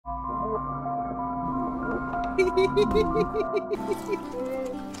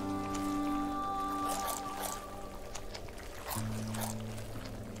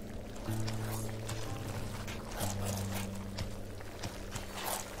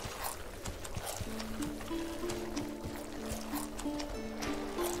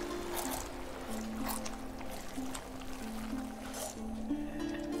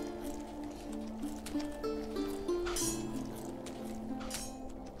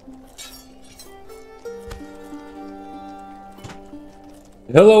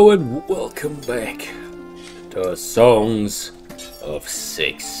Hello and welcome back to Songs of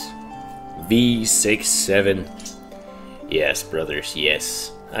SYX. V.67. Yes, brothers,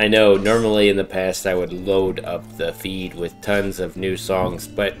 yes. I know, normally in the past I would load up the feed with tons of new songs,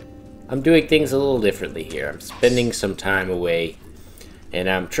 but I'm doing things a little differently here. I'm spending some time away, and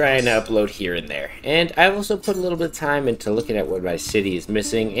I'm trying to upload here and there. And I've also put a little bit of time into looking at what my city is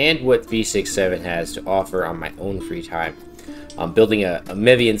missing and what V.67 has to offer on my own free time. I'm building a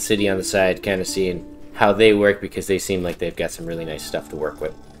Mevian city on the side, kind of seeing how they work because they seem like they've got some really nice stuff to work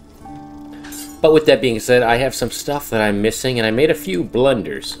with. But with that being said, I have some stuff that I'm missing, and I made a few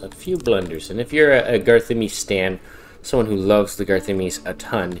blunders. And if you're a Garthemis stan, someone who loves the Garthemis a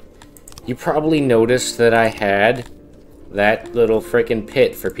ton, you probably noticed that I had that little frickin'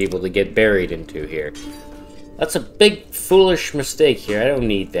 pit for people to get buried into here. That's a big foolish mistake here. I don't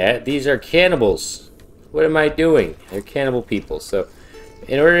need that. These are cannibals. What am I doing? They're cannibal people. So,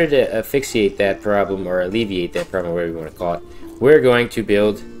 in order to asphyxiate that problem, or alleviate that problem, whatever you want to call it, we're going to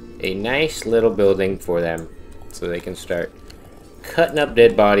build a nice little building for them so they can start cutting up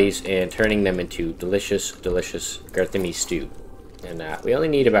dead bodies and turning them into delicious, delicious Garthemi stew. And we only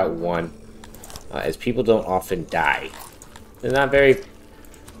need about one, as people don't often die. They're not very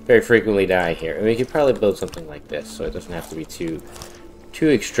frequently die here. And we could probably build something like this, so it doesn't have to be too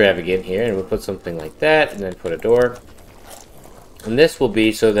extravagant here. And we'll put something like that, and then put a door. And this will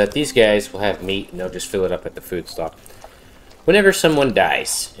be so that these guys will have meat, and they'll just fill it up at the food stall whenever someone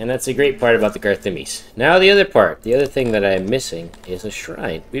dies. And that's a great part about the Garthemis. Now the other part, the other thing that I'm missing is a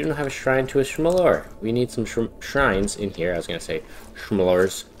shrine. We don't have a shrine to a Shmalor. We need some shrines in here. I was going to say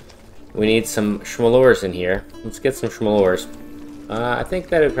Shmalors. We need some Shmalors in here. Let's get some Shmalors. I think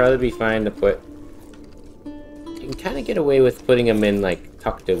that would probably be fine to put. You can kind of get away with putting them in, like,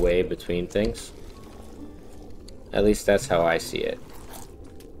 tucked away between things. At least that's how I see it.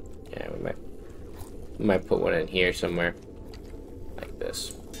 Yeah, we might put one in here somewhere. Like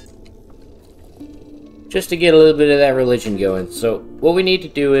this. Just to get a little bit of that religion going. So, what we need to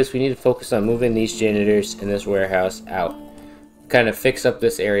do is we need to focus on moving these janitors in this warehouse out. Kind of fix up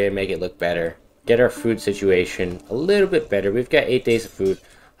this area, make it look better. Get our food situation a little bit better. We've got 8 days of food.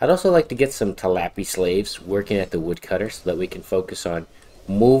 I'd also like to get some Talapi slaves working at the woodcutter so that we can focus on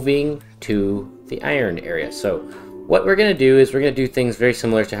moving to the iron area. So what we're going to do is we're going to do things very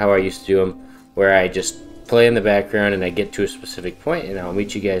similar to how I used to do them, where I just play in the background and I get to a specific point and I'll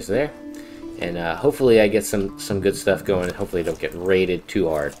meet you guys there. And hopefully I get some good stuff going, and hopefully don't get raided too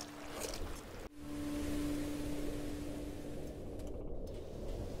hard.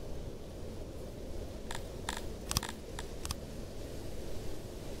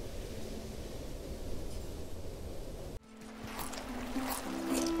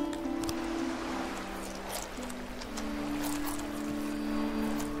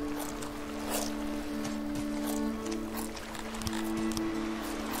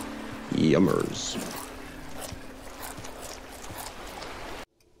 Yummers.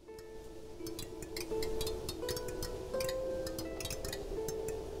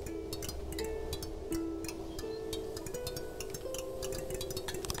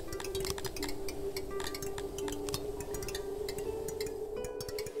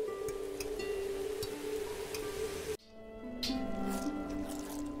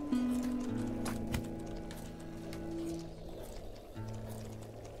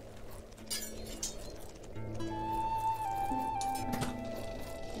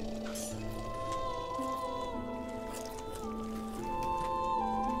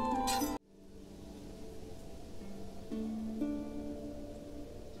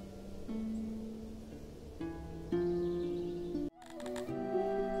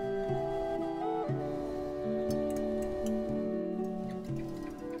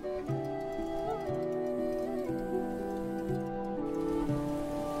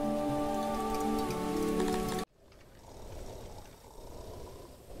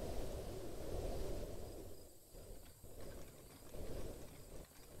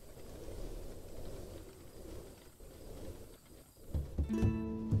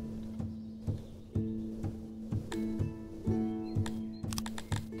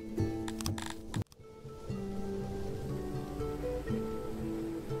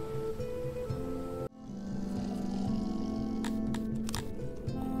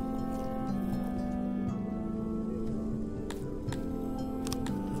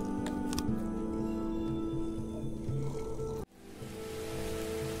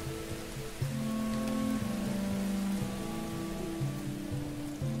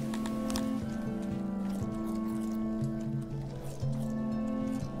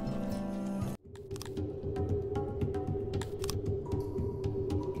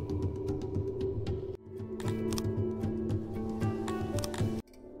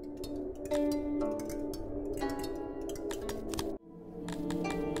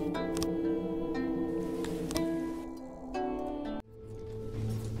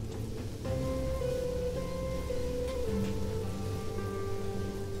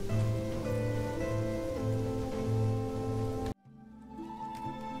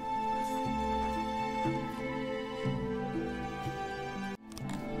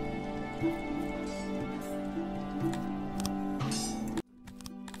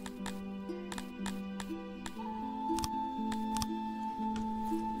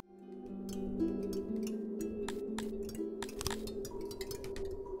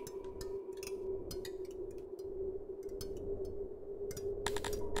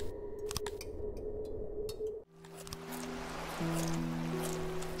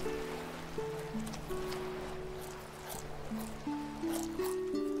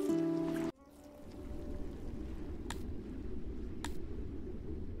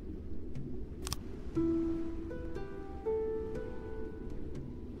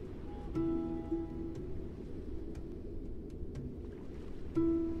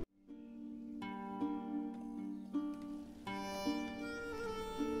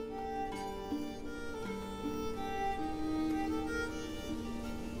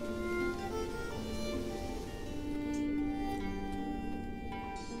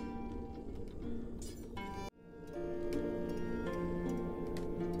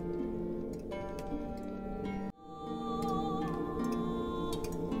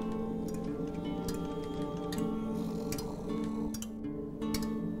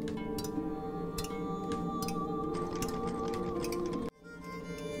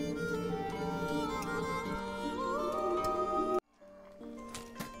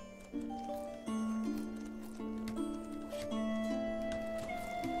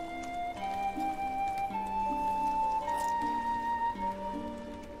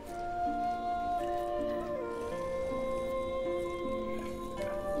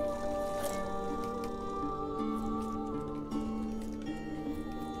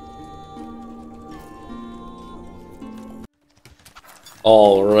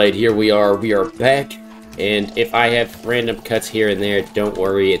 Alright, here we are back, and if I have random cuts here and there, don't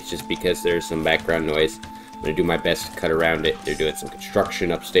worry, it's just because there's some background noise. I'm going to do my best to cut around it. They're doing some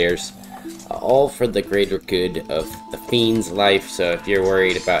construction upstairs, all for the greater good of the Fiend's life, so if you're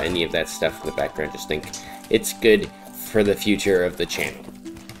worried about any of that stuff in the background, just think it's good for the future of the channel.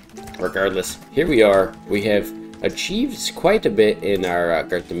 Regardless, here we are. We have achieved quite a bit in our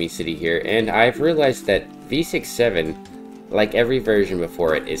Garthami city here, and I've realized that V.67, like every version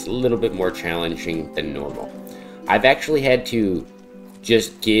before it, is a little bit more challenging than normal. I've actually had to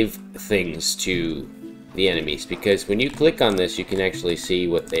just give things to the enemies, because when you click on this, you can actually see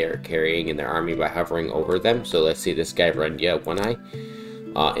what they are carrying in their army by hovering over them. So let's see this guy Rundia, One Eye.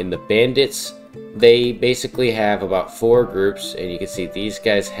 In the bandits, they basically have about 4 groups, and you can see these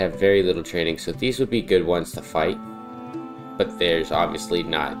guys have very little training, so these would be good ones to fight. But there's obviously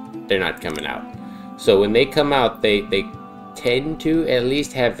they're not coming out. So when they come out, they tend to at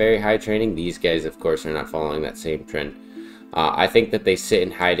least have very high training. These guys, of course, are not following that same trend. I think that they sit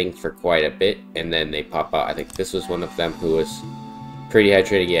in hiding for quite a bit, and then they pop out. I think this was one of them who was pretty high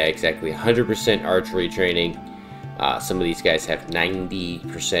training. Yeah, exactly. 100% archery training. Some of these guys have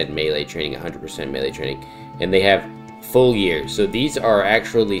 90% melee training, 100% melee training, and they have full years. So these are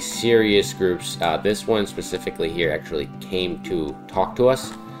actually serious groups. This one specifically here actually came to talk to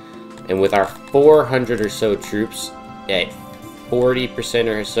us, and with our 400 or so troops at 40%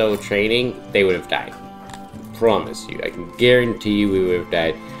 or so training, they would have died. Promise you, I can guarantee you we would have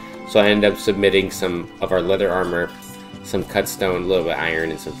died. So I ended up submitting some of our leather armor, some cut stone, a little bit of iron,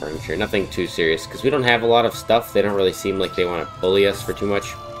 and some furniture. Nothing too serious, because we don't have a lot of stuff. They don't really seem like they want to bully us for too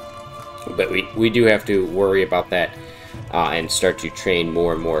much. But we do have to worry about that and start to train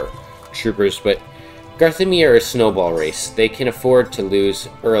more and more troopers. But Garthami are a snowball race. They can afford to lose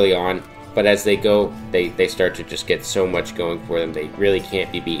early on, but as they go, they start to just get so much going for them, they really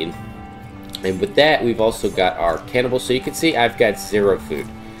can't be beaten. And with that, we've also got our cannibals. So you can see I've got 0 food.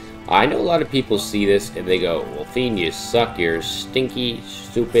 I know a lot of people see this and they go, well, Fiend, you suck, you're a stinky,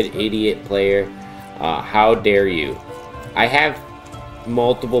 stupid, idiot player. How dare you? I have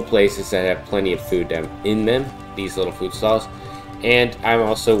multiple places that have plenty of food in them, these little food stalls, and I'm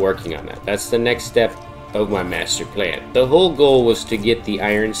also working on that. That's the next step of my master plan. The whole goal was to get the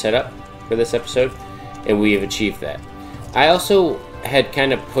iron set up for this episode, and we have achieved that. I also had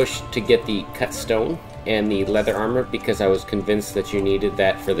kind of pushed to get the cut stone and the leather armor because I was convinced that you needed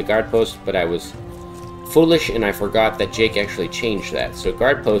that for the guard post, but I was foolish and I forgot that Jake actually changed that. So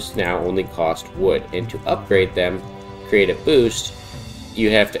guard posts now only cost wood, and to upgrade them, create a boost, you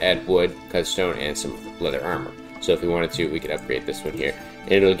have to add wood, cut stone, and some leather armor. So if we wanted to, we could upgrade this one here,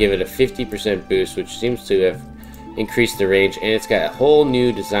 and it'll give it a 50% boost, which seems to have increased the range, and it's got a whole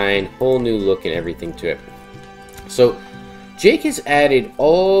new design, whole new look and everything to it. So Jake has added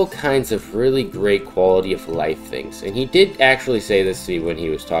all kinds of really great quality of life things, and he did actually say this to me when he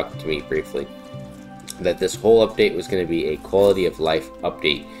was talking to me briefly, that this whole update was going to be a quality of life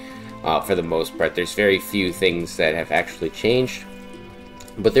update for the most part. There's very few things that have actually changed,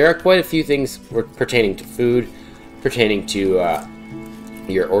 but there are quite a few things pertaining to food, pertaining to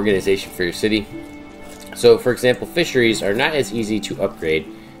your organization for your city. So for example, fisheries are not as easy to upgrade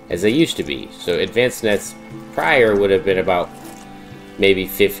as they used to be. So advanced nets prior would have been about maybe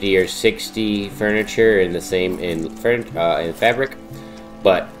 50 or 60 furniture, and the same in fabric,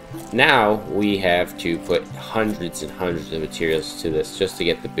 but now we have to put hundreds and hundreds of materials to this just to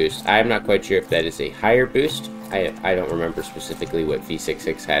get the boost. I'm not quite sure if that is a higher boost. I don't remember specifically what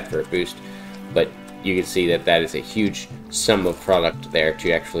V.66 had for a boost, but you can see that that is a huge sum of product there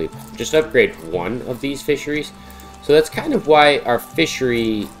to actually just upgrade one of these fisheries. So that's kind of why our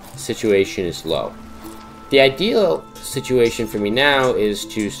fishery situation is low. The ideal situation for me now is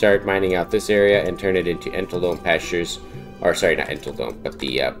to start mining out this area and turn it into Enteldome pastures, or sorry, not Enteldome, but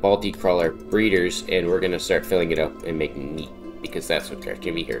the Balti crawler breeders, and we're going to start filling it up and making meat, because that's what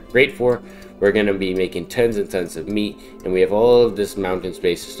Garthami here are great for. We're going to be making tons and tons of meat, and we have all of this mountain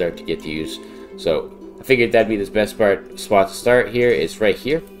space to start to get to use. So I figured that'd be the best spot to start here is right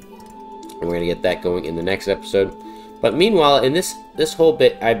here, and we're going to get that going in the next episode. But meanwhile, in this whole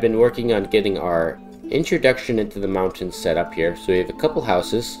bit, I've been working on getting our introduction into the mountains set up here. So we have a couple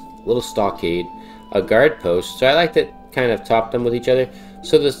houses, a little stockade, a guard post. So I like to kind of top them with each other.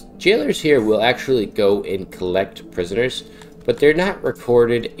 So the jailers here will actually go and collect prisoners, but they're not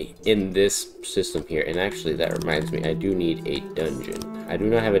recorded in this system here. And actually, that reminds me, I do need a dungeon. I do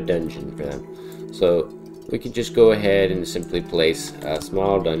not have a dungeon for them. So we can just go ahead and simply place a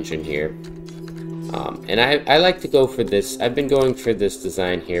small dungeon here. And I like to go for this. I've been going for this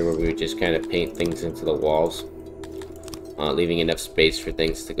design here where we would just kind of paint things into the walls. leaving enough space for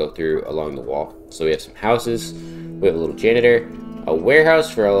things to go through along the wall. So we have some houses, we have a little janitor, a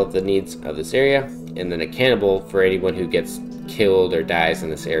warehouse for all of the needs of this area, and then a cannibal for anyone who gets killed or dies in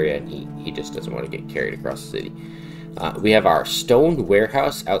this area and he just doesn't want to get carried across the city. We have our stone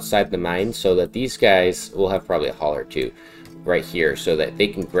warehouse outside the mine, so that these guys will have probably a hauler too right here, so that they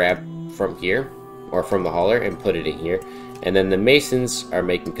can grab from here or from the hauler and put it in here. And then the masons are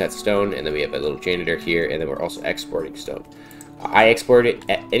making cut stone, and then we have a little janitor here, and then we're also exporting stone. I export it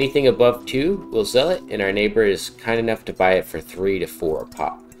at anything above 2, we'll sell it, and our neighbor is kind enough to buy it for 3 to 4 a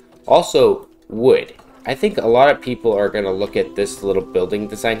pop. Also, wood. I think a lot of people are going to look at this little building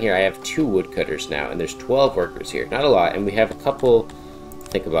design here. I have 2 woodcutters now, and there's 12 workers here. Not a lot, and we have a couple, I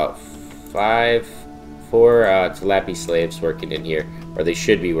think about 4 Talapi slaves working in here, or they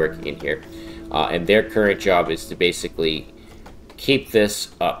should be working in here. And their current job is to basically keep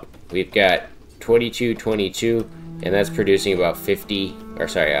this up. We've got 22, and that's producing about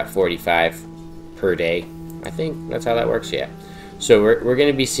 45 per day. I think that's how that works, yeah. So we're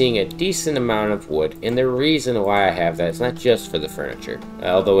going to be seeing a decent amount of wood, and the reason why I have that is not just for the furniture,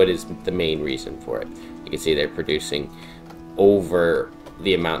 although it is the main reason for it. You can see they're producing over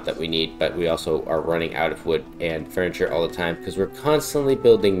the amount that we need, but we also are running out of wood and furniture all the time because we're constantly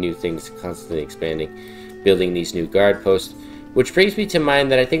building new things, constantly expanding, building these new guard posts, which brings me to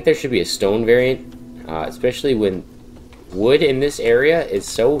mind that I think there should be a stone variant, especially when wood in this area is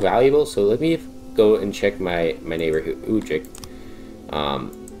so valuable. So let me go and check my neighbor Ujik,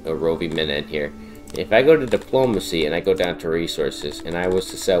 a Rovi Menen here. If I go to diplomacy and I go down to resources and I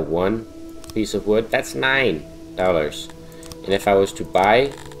was to sell 1 piece of wood, that's $9. And if I was to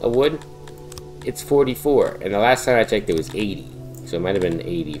buy a wood, it's 44. And the last time I checked, it was 80. So it might have been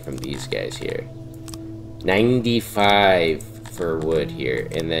 80 from these guys here. 95 for wood here.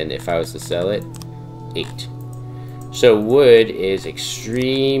 And then if I was to sell it, 8. So wood is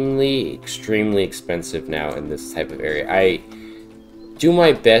extremely expensive now in this type of area. I do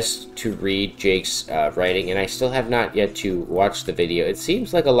my best to read Jake's writing, and I still have not yet to watch the video. It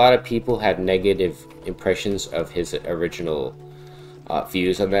seems like a lot of people had negative impressions of his original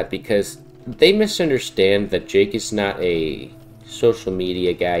views on that because they misunderstand that Jake is not a social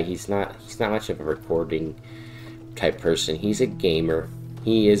media guy. He's not much of a recording type person. He's a gamer.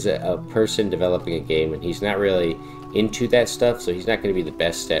 He is a person developing a game, and he's not really into that stuff, so he's not going to be the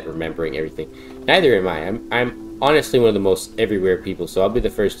best at remembering everything. Neither am I. I'm honestly one of the most everywhere people, so I'll be the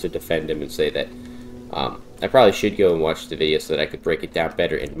first to defend him and say that I probably should go and watch the video so that I could break it down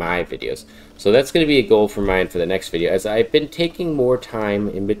better in my videos. So that's going to be a goal for mine for the next video, as I've been taking more time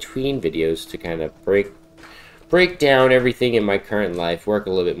in between videos to kind of break down everything in my current life, work a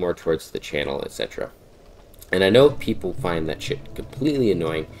little bit more towards the channel, etc. And I know people find that shit completely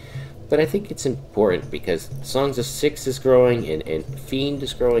annoying, but I think it's important because Songs of SYX is growing, and Fiend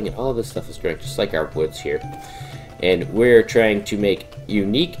is growing, and all of this stuff is growing, just like our woods here. And we're trying to make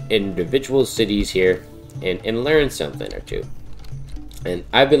unique individual cities here and learn something or two. And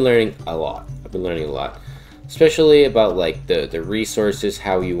I've been learning a lot. Especially about like the resources,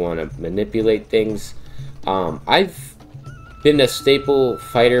 how you want to manipulate things. I've been a staple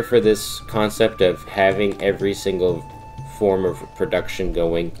fighter for this concept of having every single form of production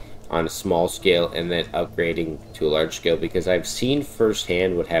going on a small scale and then upgrading to a large scale, because I've seen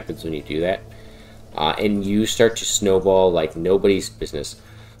firsthand what happens when you do that. And you start to snowball like nobody's business.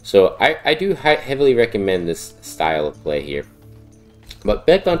 So I do heavily recommend this style of play here. But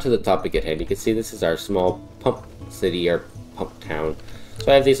back onto the topic at hand, you can see this is our small pump city, or pump town.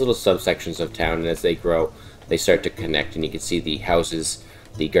 So I have these little subsections of town, and as they grow, they start to connect, and you can see the houses,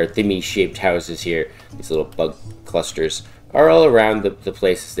 the Garthimi-shaped houses here, these little bug clusters, are all around the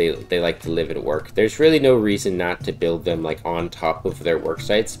places they like to live and work. There's really no reason not to build them like on top of their work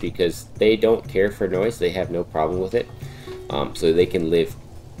sites, because they don't care for noise. They have no problem with it. So they can live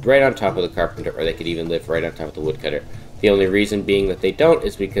right on top of the carpenter, or they could even live right on top of the woodcutter. The only reason being that they don't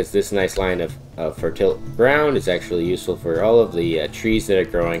is because this nice line of fertile ground is actually useful for all of the trees that are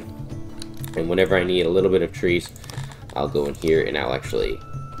growing. And whenever I need a little bit of trees, I'll go in here and I'll actually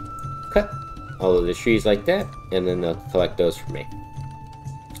cut all of the trees like that, and then they'll collect those for me.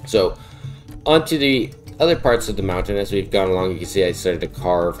 So onto the other parts of the mountain. As we've gone along, you can see I started to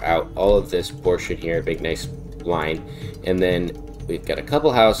carve out all of this portion here, a big nice line, and then we've got a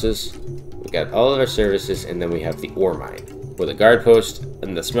couple houses, we've got all of our services, and then we have the ore mine with a guard post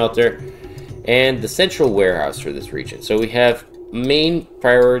and the smelter and the central warehouse for this region. So we have main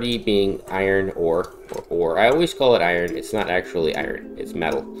priority being iron ore, or ore. I always call it iron. It's not actually iron, it's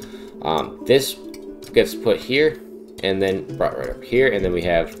metal. This gets put here, and then brought right up here, and then we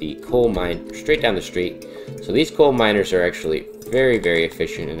have the coal mine straight down the street. So these coal miners are actually very, very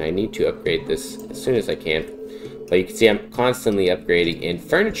efficient, and I need to upgrade this as soon as I can. But you can see I'm constantly upgrading, and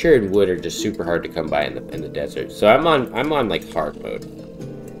furniture and wood are just super hard to come by in the desert. So I'm on like hard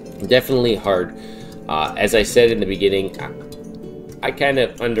mode, definitely hard. As I said in the beginning, I kind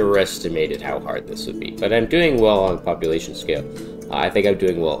of underestimated how hard this would be, but I'm doing well on population scale. I think I'm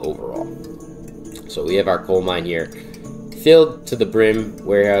doing well overall. So we have our coal mine here, filled to the brim,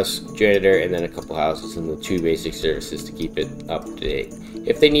 warehouse, janitor, and then a couple houses and the 2 basic services to keep it up to date.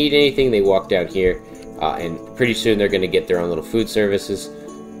 If they need anything, they walk down here, and pretty soon they're going to get their own little food services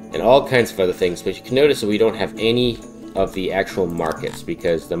and all kinds of other things. But you can notice that we don't have any of the actual markets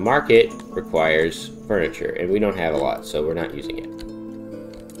because the market requires furniture, and we don't have a lot, so we're not using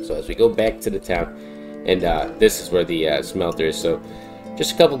it. So as we go back to the town, and this is where the smelter is, so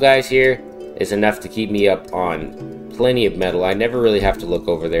just a couple guys here is enough to keep me up on plenty of metal. I never really have to look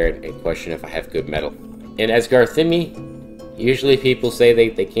over there and question if I have good metal. And as Garthimi, usually people say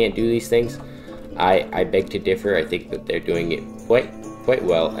they can't do these things. I beg to differ. I think that they're doing it quite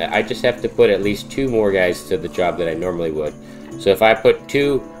well. I just have to put at least 2 more guys to the job that I normally would. So if I put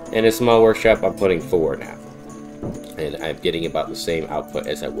 2 in a small workshop, I'm putting 4 now. And I'm getting about the same output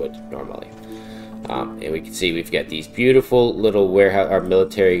as I would normally. And we can see we've got these beautiful little warehouse or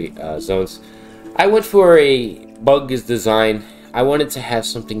military zones. I went for a bugs design. I wanted to have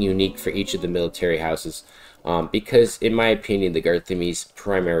something unique for each of the military houses, because in my opinion, the Garthimi's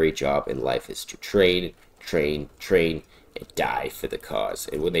primary job in life is to train, and die for the cause.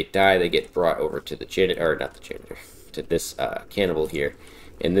 And when they die, they get brought over to the janitor, or not the janitor, to this cannibal here.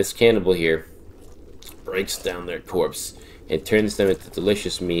 And this cannibal here breaks down their corpse and turns them into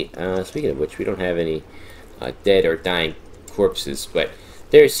delicious meat. Speaking of which, we don't have any dead or dying corpses, but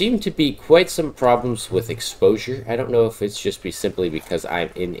there seem to be quite some problems with exposure. I don't know if it's just simply because I'm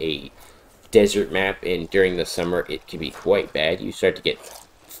in a desert map, and during the summer it can be quite bad. You start to get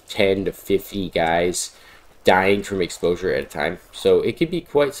 10 to 50 guys dying from exposure at a time, so it could be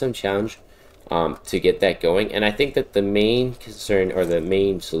quite some challenge to get that going. And I think that the main concern, or the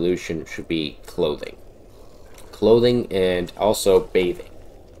main solution, should be clothing and also bathing.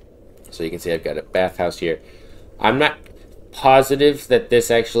 So you can see I've got a bathhouse here. I'm not positive that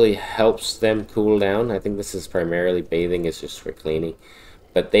this actually helps them cool down. I think this is primarily bathing, is just for cleaning,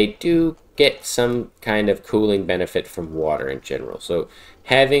 but they do get some kind of cooling benefit from water in general. So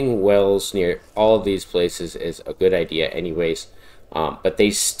having wells near all of these places is a good idea anyways, but they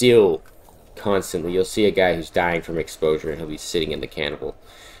still constantly, you'll see a guy who's dying from exposure and he'll be sitting in the cannibal,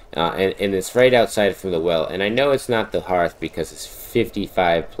 and it's right outside from the well. And I know it's not the hearth because it's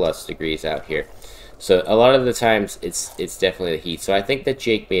 55 plus degrees out here, so a lot of the times it's definitely the heat. So I think that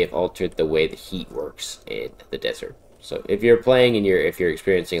Jake may have altered the way the heat works in the desert. So if you're playing and if you're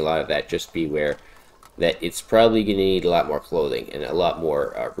experiencing a lot of that, just beware that it's probably going to need a lot more clothing and a lot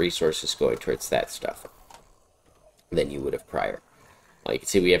more resources going towards that stuff than you would have prior. You can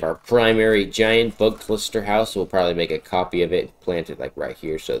see we have our primary giant bug cluster house. We'll probably make a copy of it, plant it like right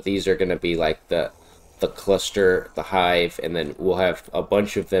here. So these are going to be like the cluster, the hive, and then we'll have a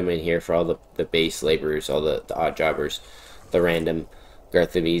bunch of them in here for all the base laborers, all the odd jobbers, the random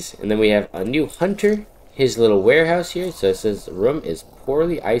Garthimis. And then we have a new hunter, his little warehouse here. So it says the room is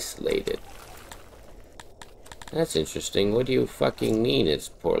poorly isolated. That's interesting. What do you fucking mean it's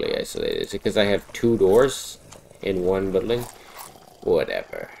poorly isolated? Is it because I have 2 doors in one building?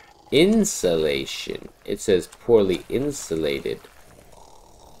 Whatever. Insulation. It says poorly insulated.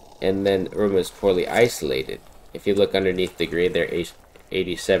 And then the room is poorly isolated. If you look underneath the grade there,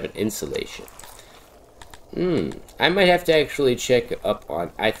 87 insulation. I might have to actually check up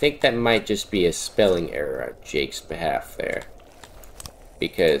on. I think that might just be a spelling error on Jake's behalf there.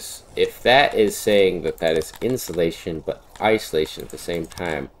 Because if that is saying that that is insulation but isolation at the same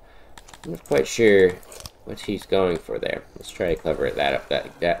time, I'm not quite sure what he's going for there. Let's try to cover that up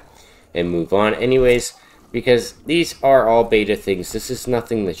like that and move on. Anyways, because these are all beta things, this is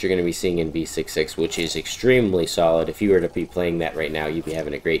nothing that you're going to be seeing in V.66, which is extremely solid. If you were to be playing that right now, you'd be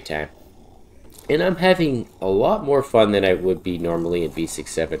having a great time. And I'm having a lot more fun than I would be normally in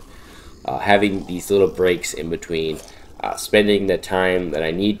V.67. Having these little breaks in between, spending the time that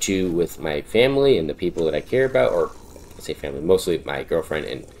I need to with my family and the people that I care about, or I say family, mostly my girlfriend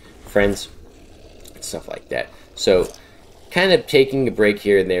and friends, and stuff like that. So kind of taking a break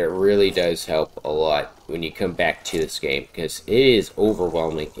here and there really does help a lot when you come back to this game, because it is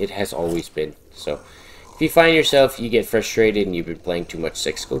overwhelming. It has always been. So if you find yourself, you get frustrated and you've been playing too much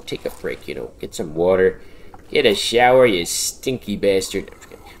SYX, go take a break, get some water, get a shower, you stinky bastard.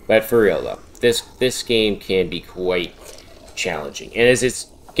 But for real though, this game can be quite challenging, and as it's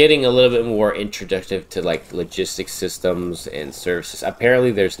getting a little bit more introductive to like logistics systems and services,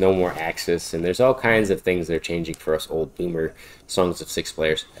 apparently there's no more access, and there's all kinds of things that are changing for us old boomer Songs of Six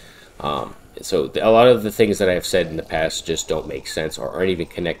players. So a lot of the things that I've said in the past just don't make sense or aren't even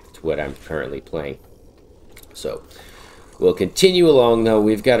connected to what I'm currently playing. So we'll continue along though.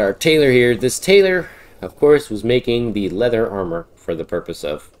 We've got our tailor here. This tailor, of course, was making the leather armor for the purpose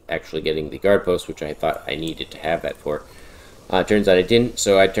of actually getting the guard post, which I thought I needed to have that for. Turns out I didn't,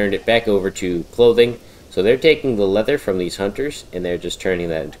 so I turned it back over to clothing. So they're taking the leather from these hunters, and they're just turning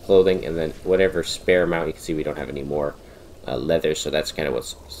that into clothing, and then whatever spare amount, you can see we don't have any more leather, so that's kind of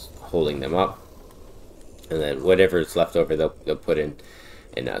what's holding them up. And then whatever is left over, they'll put in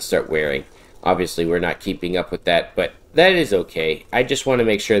and start wearing. Obviously, we're not keeping up with that, but that is okay. I just want to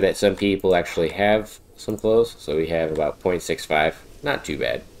make sure that some people actually have some clothes. So we have about 0.65, not too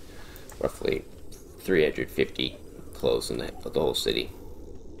bad. Roughly 350 clothes in the whole city.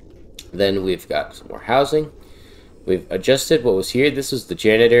 Then we've got some more housing. We've adjusted what was here. This was the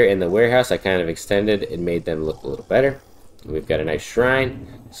janitor and the warehouse. I kind of extended and made them look a little better. We've got a nice shrine,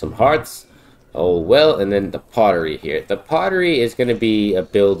 some hearts, oh well, and then the pottery here. The pottery is going to be a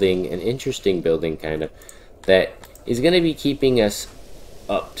building, an interesting building kind of, that is going to be keeping us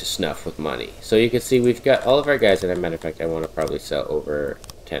up to snuff with money. So you can see we've got all of our guys, and as a matter of fact, I want to probably sell over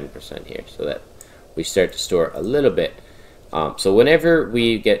 10% here so that we start to store a little bit. So whenever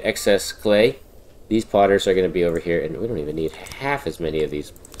we get excess clay, these potters are going to be over here, and we don't even need half as many of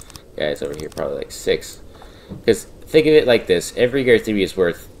these guys over here, probably like 6. Because think of it like this, every Garthimi is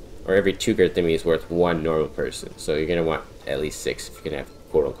worth, or every 2 Garthimi is worth 1 normal person. So you're going to want at least 6 if you can have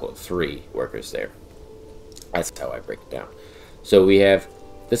quote-unquote 3 workers there. That's how I break it down. So we have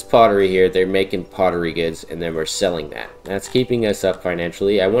this pottery here, they're making pottery goods, and then we're selling that. That's keeping us up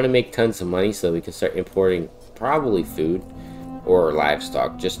financially. I want to make tons of money so we can start importing probably food or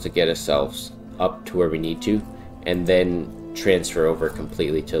livestock just to get ourselves up to where we need to, and then transfer over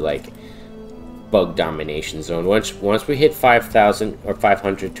completely to like bug domination zone. Once we hit 5,000 or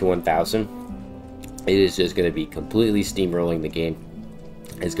 500 to 1,000, it is just going to be completely steamrolling the game,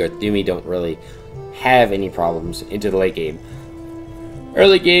 as Garthumi don't really have any problems into the late game.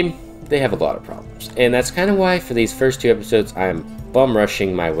 Early game, they have a lot of problems, and that's kind of why for these first 2 episodes I'm bum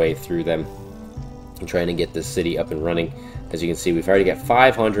rushing my way through them and trying to get this city up and running. As you can see, we've already got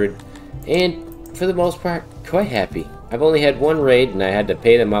 500, and for the most part, quite happy. I've only had 1 raid, and I had to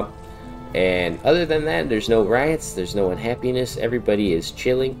pay them up, and other than that, there's no riots, there's no unhappiness, everybody is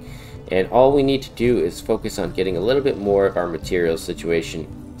chilling, and all we need to do is focus on getting a little bit more of our materials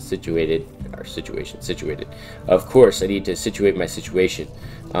situated. Of course, I need to situate my situation.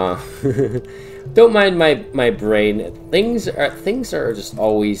 Don't mind my brain. Things are just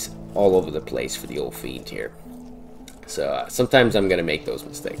always all over the place for the old fiend here. So sometimes I'm gonna make those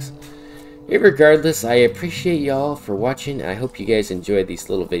mistakes. Regardless, I appreciate y'all for watching. I hope you guys enjoyed these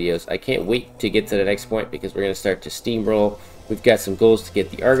little videos. I can't wait to get to the next point because we're gonna start to steamroll. We've got some goals to get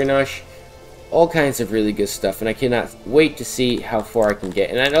the Argonash. All kinds of really good stuff, and I cannot wait to see how far I can get.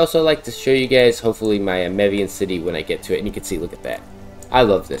 And I'd also like to show you guys, hopefully, my Mevian city when I get to it. And you can see, look at that. I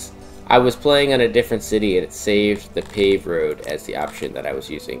love this. I was playing on a different city, and it saved the paved road as the option that I was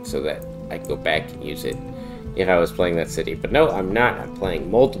using so that I could go back and use it if I was playing that city. But no, I'm not. I'm playing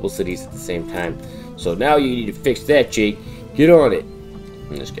multiple cities at the same time. So now you need to fix that, Jake. Get on it.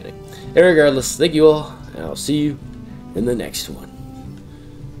 I'm just kidding. Regardless, thank you all, and I'll see you in the next one.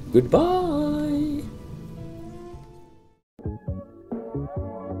 Goodbye.